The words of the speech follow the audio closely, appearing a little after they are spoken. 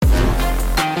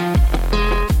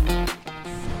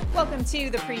Welcome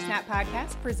to the Pre-Snap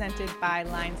Podcast presented by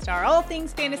Line Star. All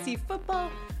things fantasy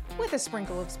football with a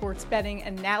sprinkle of sports betting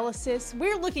analysis.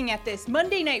 We're looking at this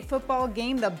Monday Night Football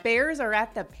game. The Bears are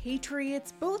at the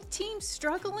Patriots. Both teams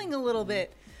struggling a little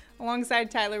bit.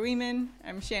 Alongside Tyler Weeman,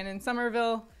 I'm Shannon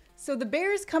Somerville. So the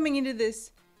Bears coming into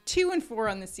this 2-4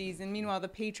 on the season. Meanwhile, the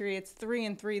Patriots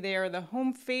 3-3. They are the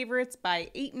home favorites by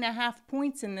 8.5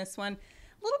 points in this one.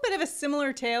 A little bit of a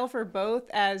similar tale for both,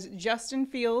 as Justin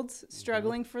Fields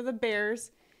struggling for the Bears.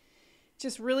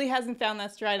 Just really hasn't found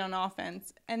that stride on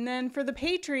offense. And then for the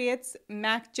Patriots,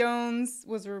 Mac Jones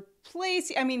was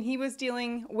replaced. I mean, he was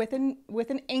dealing with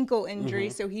an ankle injury,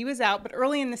 so he was out. But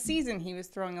early in the season, he was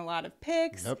throwing a lot of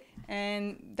picks,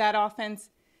 and that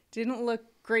offense didn't look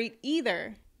great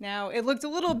either. Now, it looked a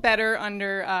little better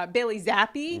under Bailey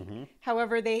Zappi.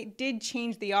 However, they did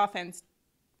change the offense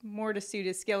more to suit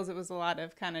his skills. It was a lot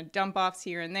of kind of dump-offs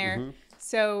here and there.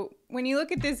 So when you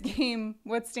look at this game,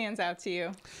 what stands out to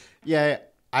you? Yeah,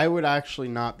 I would actually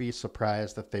not be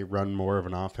surprised if they run more of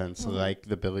an offense like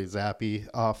the Bailey Zappi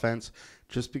offense,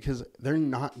 just because they're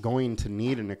not going to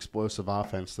need an explosive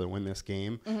offense to win this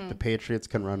game. The Patriots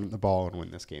can run the ball and win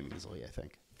this game easily, I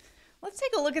think. Let's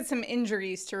take a look at some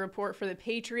injuries to report for the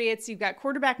Patriots. You've got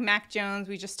quarterback Mac Jones,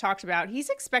 we just talked about. He's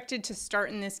expected to start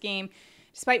in this game,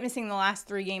 despite missing the last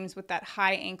 3 games with that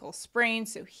high ankle sprain.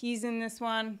 So he's in this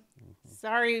one.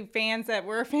 Sorry, fans that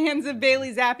were fans of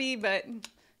Bailey Zappi, but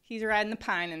he's riding the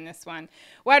pine in this one.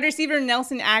 Wide receiver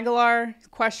Nelson Aguilar,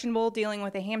 questionable, dealing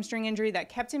with a hamstring injury that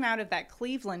kept him out of that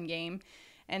Cleveland game.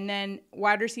 And then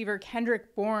wide receiver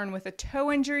Kendrick Bourne with a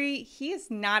toe injury. He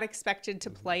is not expected to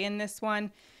play in this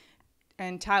one.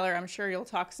 And Tyler, I'm sure you'll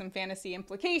talk some fantasy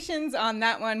implications on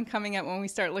that one coming up when we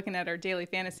start looking at our daily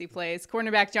fantasy plays.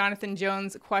 Cornerback Jonathan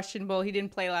Jones, questionable. He didn't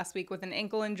play last week with an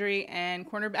ankle injury. And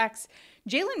cornerbacks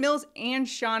Jalen Mills and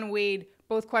Sean Wade,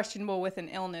 both questionable with an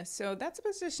illness. So that's a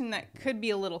position that could be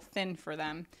a little thin for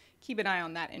them. Keep an eye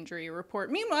on that injury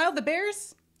report. Meanwhile, the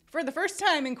Bears, for the first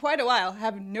time in quite a while,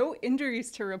 have no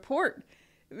injuries to report.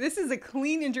 This is a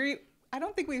clean injury. I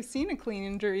don't think we've seen a clean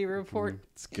injury report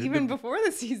even before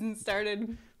the season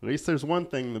started. At least there's one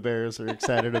thing the Bears are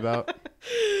excited about.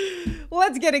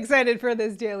 Let's get excited for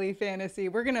this daily fantasy.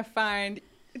 We're going to find,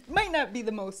 it might not be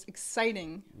the most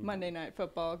exciting Monday Night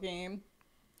Football game.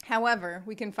 However,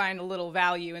 we can find a little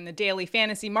value in the daily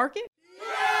fantasy market.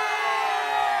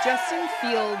 Justin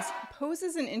Fields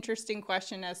poses an interesting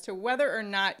question as to whether or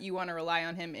not you want to rely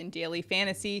on him in daily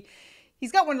fantasy.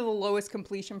 He's got one of the lowest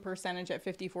completion percentage at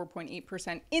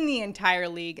 54.8% in the entire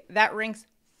league. That ranks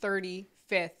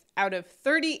 35th out of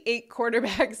 38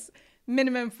 quarterbacks,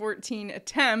 minimum 14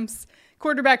 attempts.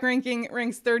 Quarterback ranking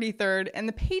ranks 33rd, and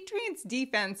the Patriots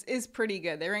defense is pretty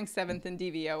good. They rank 7th in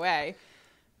DVOA.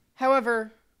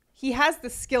 However, he has the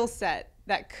skill set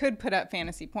that could put up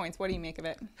fantasy points. What do you make of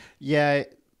it? Yeah,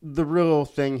 the real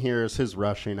thing here is his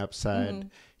rushing upside.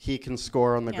 He can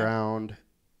score on the ground.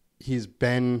 He's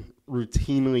been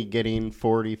routinely getting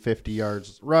 40, 50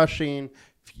 yards rushing.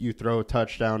 If you throw a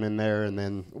touchdown in there and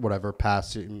then whatever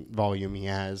passing volume he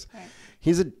has. Right.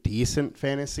 He's a decent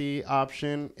fantasy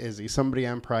option. Is he somebody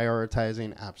I'm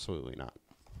prioritizing? Absolutely not.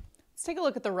 Let's take a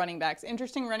look at the running backs.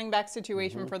 Interesting running back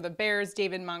situation for the Bears.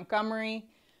 David Montgomery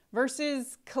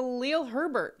versus Khalil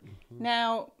Herbert.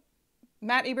 Now,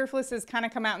 Matt Eberflus has kind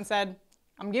of come out and said,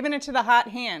 I'm giving it to the hot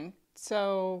hand.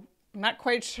 So I'm not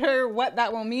quite sure what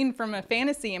that will mean from a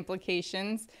fantasy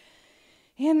implications.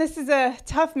 And this is a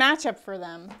tough matchup for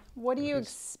them. What do you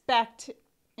expect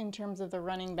in terms of the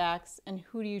running backs, and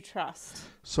who do you trust?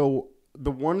 So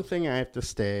the one thing I have to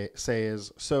say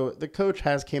is, so the coach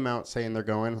has came out saying they're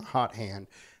going hot hand.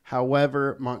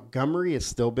 However, Montgomery has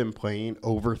still been playing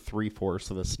over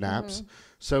 3/4 of the snaps.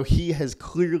 So he has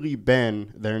clearly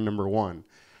been their number one.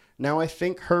 Now I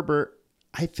think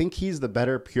he's the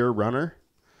better pure runner.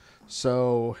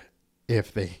 So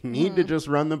if they need to just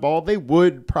run the ball, they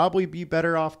would probably be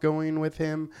better off going with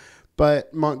him.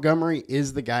 But Montgomery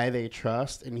is the guy they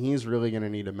trust, and he's really going to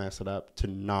need to mess it up to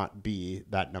not be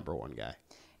that number one guy.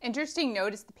 Interesting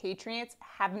note is the Patriots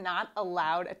have not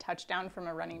allowed a touchdown from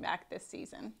a running back this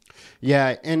season.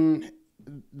 Yeah, and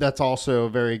that's also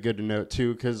very good to note,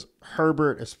 too, because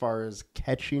Herbert, as far as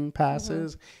catching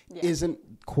passes, isn't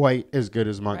quite as good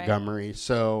as Montgomery. Right.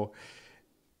 So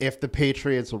if the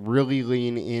Patriots really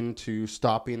lean into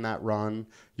stopping that run,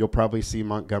 you'll probably see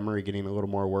Montgomery getting a little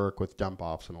more work with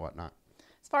dump-offs and whatnot.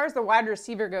 As far as the wide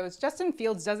receiver goes, Justin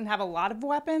Fields doesn't have a lot of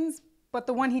weapons, but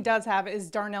the one he does have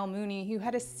is Darnell Mooney, who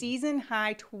had a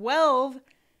season-high 12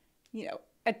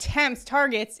 attempts,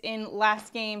 targets in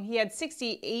last game. He had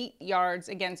 68 yards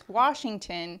against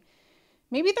Washington.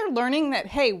 Maybe they're learning that,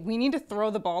 hey, we need to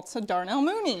throw the ball to Darnell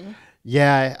Mooney.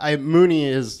 Yeah, Mooney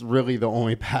is really the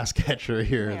only pass catcher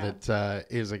here Yeah. that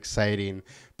is exciting.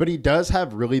 But he does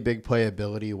have really big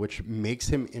playability, which makes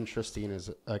him interesting as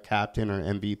a captain or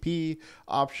MVP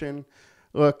option.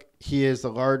 Look, he is a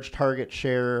large target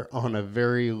share on a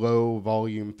very low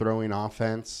volume throwing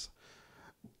offense.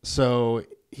 So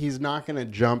he's not going to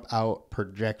jump out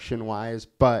projection wise,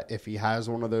 but if he has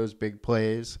one of those big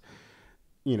plays,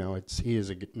 he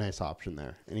is a nice option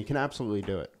there, and he can absolutely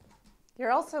do it.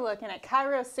 You're also looking at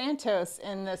Cairo Santos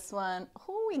in this one.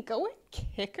 Oh, we going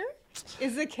kicker?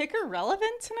 Is the kicker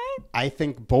relevant tonight? I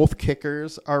think both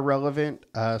kickers are relevant,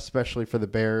 especially for the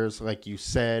Bears. Like you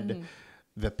said,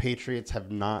 the Patriots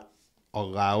have not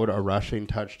allowed a rushing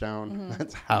touchdown.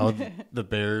 That's how the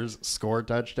Bears score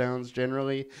touchdowns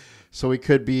generally. So we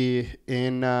could be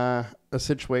in a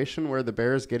situation where the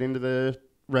Bears get into the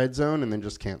red zone and then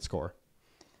just can't score.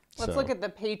 Let's look at the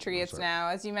Patriots now.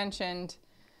 As you mentioned,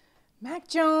 Mac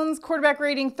Jones, quarterback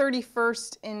rating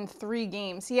 31st in 3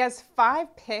 games. He has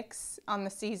 5 picks on the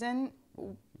season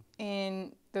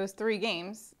in those 3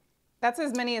 games. That's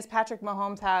as many as Patrick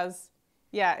Mahomes has,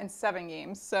 in 7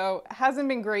 games. So hasn't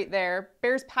been great there.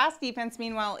 Bears pass defense,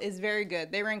 meanwhile, is very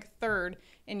good. They rank 3rd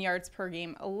in yards per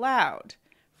game allowed.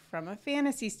 From a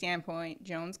fantasy standpoint,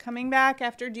 Jones coming back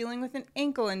after dealing with an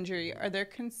ankle injury. Are there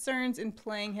concerns in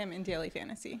playing him in daily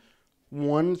fantasy?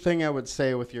 One thing I would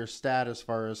say with your stat as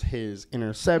far as his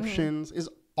interceptions is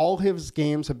all his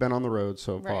games have been on the road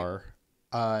so far.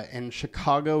 And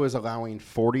Chicago is allowing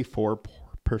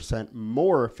 44%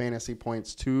 more fantasy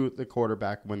points to the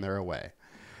quarterback when they're away.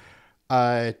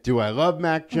 Do I love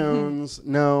Mac Jones?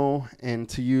 No. And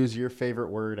to use your favorite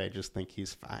word, I just think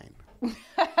he's fine.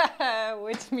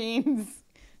 Which means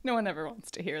no one ever wants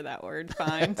to hear that word,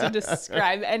 fine, to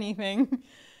describe anything.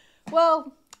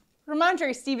 Well,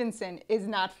 Ramondre Stevenson is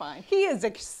not fine. He is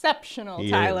exceptional,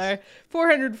 Tyler.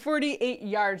 448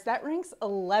 yards. That ranks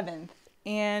 11th.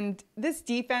 And this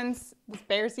defense, this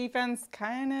Bears defense,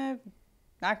 kind of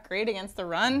not great against the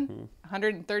run.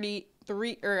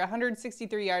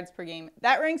 163 yards per game.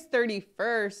 That ranks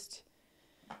 31st.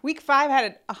 Week 5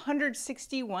 had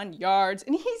 161 yards,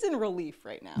 and he's in relief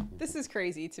right now. This is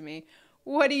crazy to me.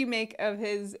 What do you make of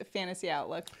his fantasy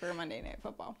outlook for Monday Night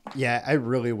Football? Yeah, I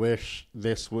really wish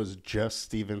this was just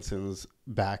Stevenson's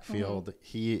backfield.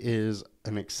 He is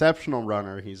an exceptional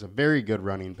runner. He's a very good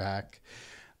running back.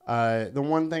 The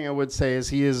one thing I would say is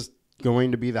he is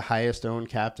going to be the highest owned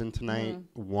captain tonight,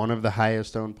 one of the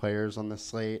highest owned players on the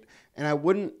slate. And I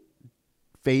wouldn't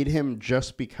fade him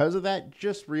just because of that.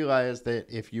 Just realize that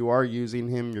if you are using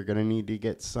him, you're going to need to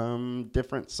get some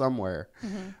different somewhere.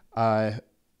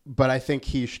 But I think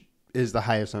he is the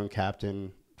highest owned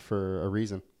captain for a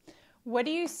reason. What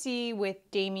do you see with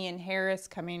Damian Harris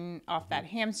coming off that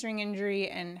hamstring injury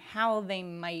and how they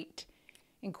might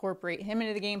incorporate him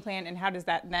into the game plan, and how does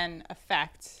that then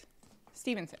affect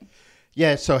Stevenson?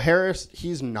 Yeah, so Harris,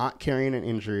 he's not carrying an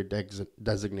injury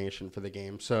designation for the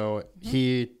game. So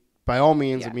he, by all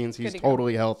means, it means he's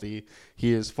totally healthy.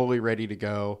 He is fully ready to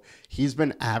go. He's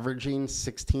been averaging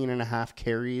 16 and a half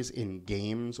carries in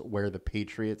games where the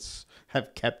Patriots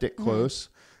have kept it close.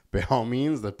 By all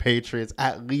means, the Patriots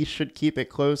at least should keep it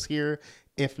close here,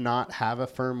 if not have a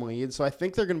firm lead. So I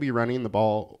think they're going to be running the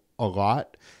ball a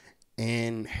lot.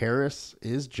 And Harris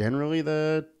is generally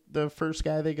the first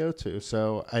guy they go to.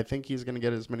 So I think he's going to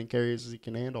get as many carries as he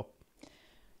can handle.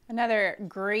 Another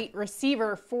great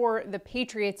receiver for the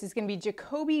Patriots is going to be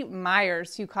Jacoby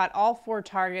Myers, who caught all 4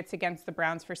 targets against the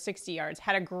Browns for 60 yards.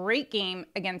 Had a great game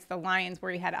against the Lions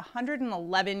where he had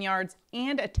 111 yards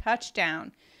and a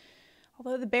touchdown.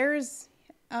 Although the Bears,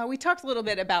 we talked a little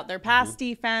bit about their pass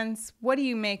defense. What do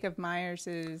you make of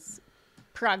Myers'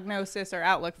 prognosis or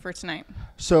outlook for tonight?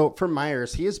 So for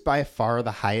Myers, he is by far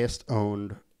the highest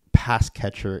owned pass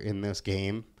catcher in this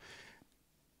game.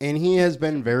 And he has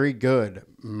been very good.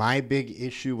 My big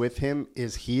issue with him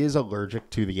is he is allergic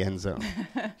to the end zone.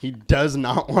 He does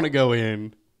not want to go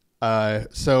in.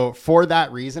 So for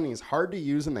that reason, he's hard to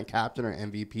use in the captain or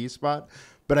MVP spot.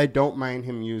 But I don't mind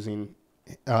him using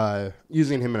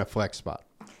him in a flex spot.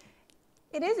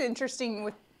 It is interesting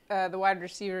with the wide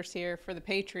receivers here for the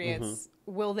Patriots.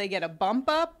 Will they get a bump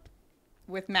up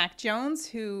with Mac Jones,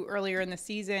 who earlier in the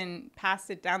season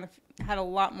passed it down, had a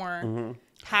lot more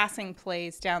passing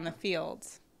plays down the field?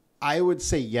 I would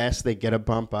say yes, they get a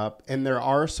bump up. And there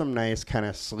are some nice kind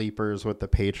of sleepers with the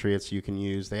Patriots you can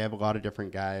use. They have a lot of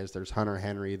different guys. There's Hunter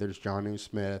Henry. There's Jonnu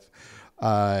Smith.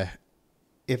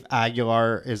 If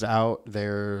Aguilar is out,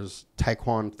 there's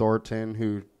Tyquan Thornton,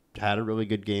 who had a really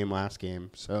good game last game.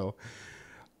 So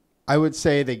I would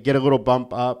say they get a little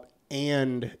bump up,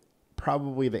 and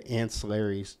probably the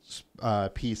ancillary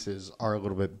pieces are a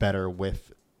little bit better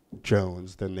with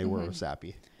Jones than they were with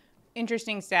Zappe.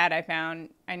 Interesting stat I found.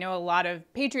 I know a lot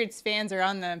of Patriots fans are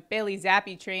on the Bailey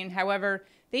Zappi train. However,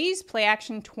 they use play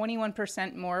action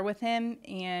 21% more with him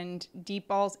and deep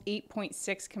balls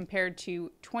 8.6 compared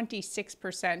to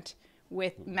 26%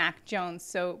 with Mac Jones.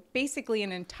 So basically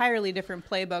an entirely different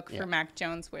playbook for Mac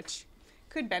Jones, which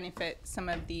could benefit some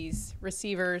of these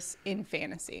receivers in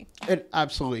fantasy. It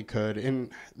absolutely could. And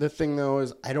the thing, though,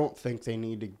 is I don't think they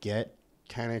need to get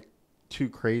kind of too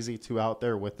crazy, too out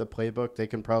there with the playbook. They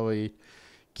can probably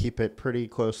keep it pretty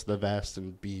close to the vest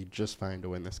and be just fine to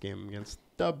win this game against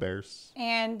the Bears.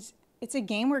 And it's a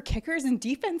game where kickers and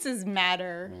defenses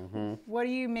matter. What do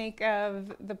you make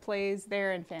of the plays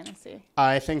there in fantasy?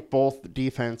 I think both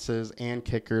defenses and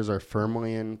kickers are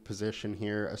firmly in position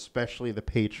here, especially the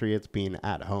Patriots being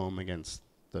at home against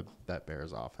that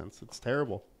Bears offense. It's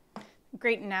terrible.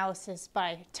 Great analysis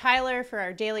by Tyler for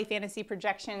our daily fantasy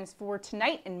projections for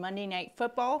tonight and Monday Night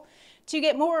Football. To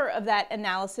get more of that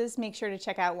analysis, make sure to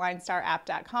check out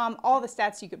linestarapp.com. All the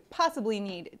stats you could possibly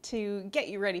need to get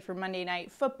you ready for Monday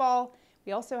Night Football.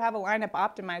 We also have a lineup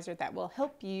optimizer that will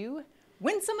help you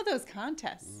win some of those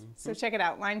contests. So check it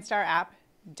out,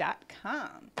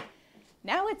 linestarapp.com.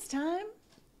 Now it's time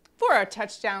for our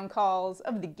touchdown calls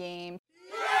of the game.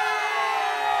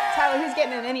 Tyler, who's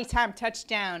getting an anytime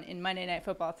touchdown in Monday Night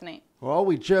Football tonight? Well,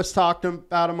 we just talked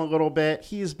about him a little bit.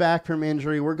 He's back from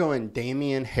injury. We're going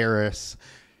Damien Harris.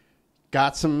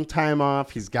 Got some time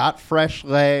off. He's got fresh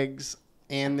legs.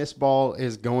 And this game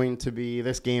is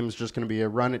just going to be a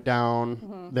run it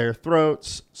down their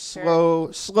throats.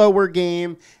 Slower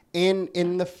game. And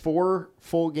in the 4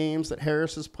 full games that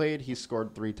Harris has played, he's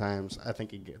scored 3 times. I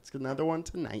think he gets another one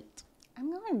tonight. I'm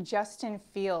going Justin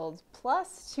Fields,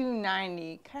 plus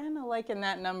 290. Kind of liking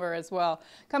that number as well.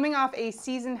 Coming off a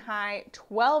season-high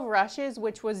 12 rushes,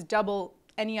 which was double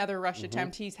any other rush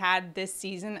attempt he's had this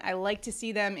season. I like to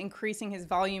see them increasing his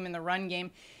volume in the run game.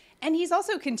 And he's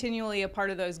also continually a part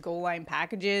of those goal line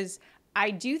packages. I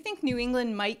do think New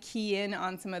England might key in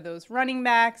on some of those running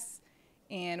backs.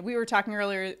 And we were talking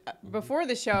earlier before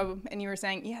the show, and you were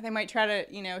saying, they might try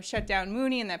to, shut down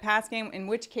Mooney in that pass game, in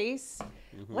which case,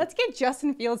 let's get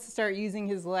Justin Fields to start using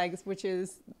his legs, which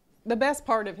is the best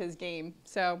part of his game.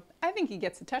 So I think he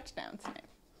gets a touchdown tonight.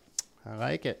 I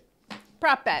like it.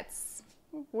 Prop bets.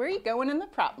 Where are you going in the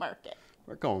prop market?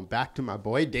 We're going back to my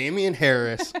boy Damien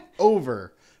Harris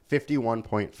over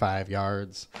 51.5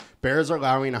 yards. Bears are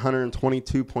allowing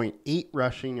 122.8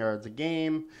 rushing yards a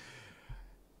game.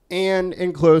 And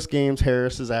in close games,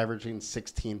 Harris is averaging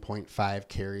 16.5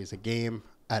 carries a game.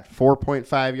 At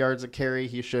 4.5 yards a carry,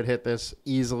 he should hit this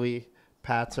easily.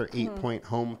 Pats are 8-point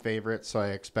home favorites, so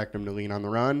I expect him to lean on the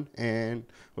run and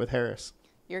with Harris.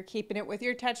 You're keeping it with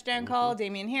your touchdown call,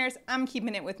 Damien Harris. I'm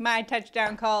keeping it with my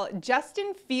touchdown call.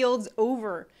 Justin Fields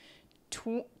over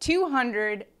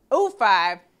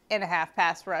 205.5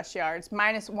 pass rush yards,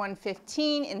 minus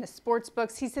 115 in the sports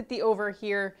books. He's hit the over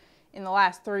here in the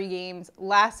last 3 games.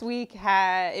 Last week,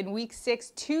 in week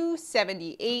 6,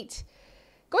 278.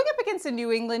 Going up against a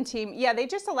New England team, they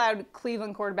just allowed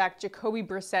Cleveland quarterback Jacoby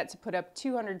Brissett to put up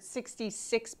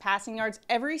 266 passing yards.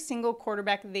 Every single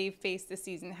quarterback they've faced this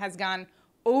season has gone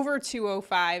over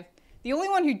 205. The only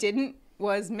one who didn't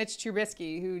was Mitch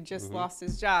Trubisky, who just lost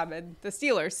his job at the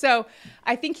Steelers. So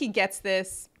I think he gets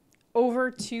this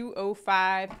over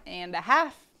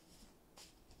 205.5.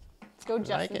 Let's go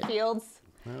Justin Fields.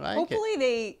 Hopefully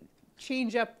they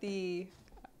change up the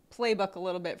playbook a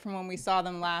little bit from when we saw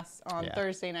them last on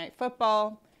Thursday Night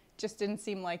Football. Just didn't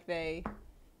seem like they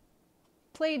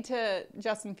played to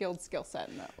Justin Fields' skill set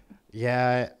in that one.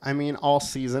 Yeah, I mean, all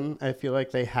season, I feel like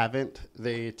they haven't.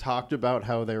 They talked about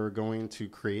how they were going to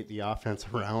create the offense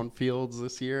around Fields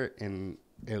this year, and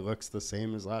it looks the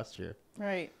same as last year.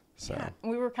 Right. So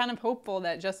we were kind of hopeful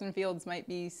that Justin Fields might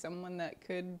be someone that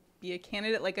could be a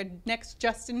candidate, like a next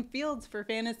Justin Fields for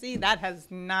fantasy. That has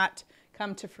not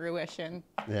come to fruition.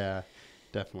 Yeah,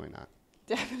 definitely not.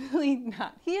 Definitely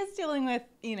not. He is dealing with,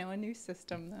 a new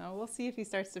system, though. We'll see if he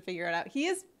starts to figure it out. He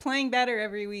is playing better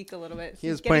every week a little bit. He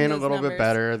is playing a little bit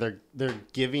better. They're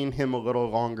giving him a little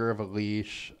longer of a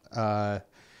leash. But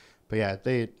yeah,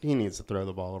 he needs to throw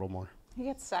the ball a little more. He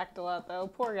gets sacked a lot, though.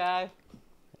 Poor guy.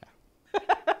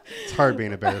 Yeah. It's hard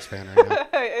being a Bears fan right now.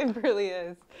 It really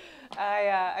is.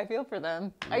 I feel for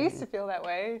them. I used to feel that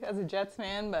way as a Jets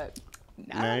fan, but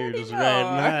now you're just riding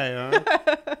high, huh?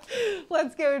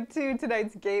 Let's go to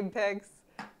tonight's game picks.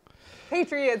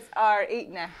 Patriots are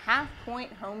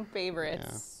 8.5-point home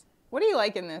favorites. Yeah. What do you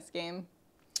like in this game?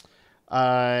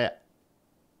 I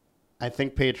I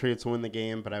think Patriots win the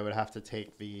game, but I would have to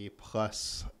take the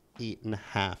plus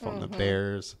 8.5 on the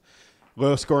Bears.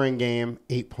 Low scoring game.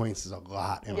 8 points is a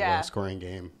lot in a low scoring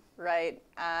game. Right.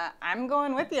 I'm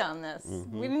going with you on this.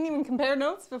 We didn't even compare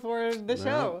notes before the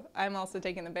show. I'm also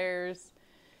taking the Bears.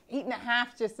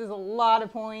 8.5 just is a lot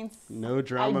of points. No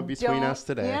drama between us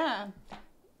today. Yeah.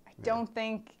 I don't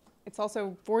think it's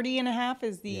also 40.5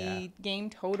 is the game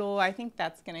total. I think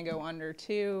that's going to go under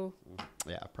too.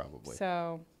 Yeah, probably.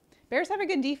 So Bears have a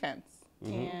good defense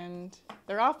and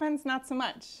their offense not so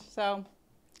much. So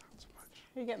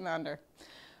you're getting the under.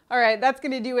 All right, that's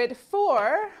going to do it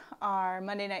for our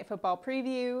Monday Night Football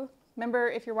preview. Remember,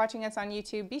 if you're watching us on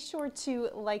YouTube, be sure to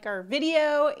like our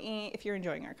video, if you're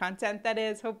enjoying our content, that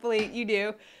is. Hopefully you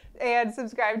do. And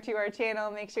subscribe to our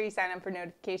channel. Make sure you sign up for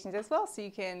notifications as well so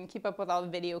you can keep up with all the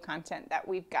video content that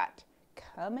we've got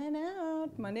coming out.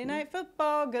 Monday Night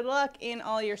Football. Good luck in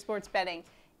all your sports betting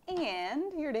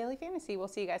and your daily fantasy. We'll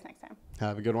see you guys next time.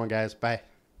 Have a good one, guys. Bye.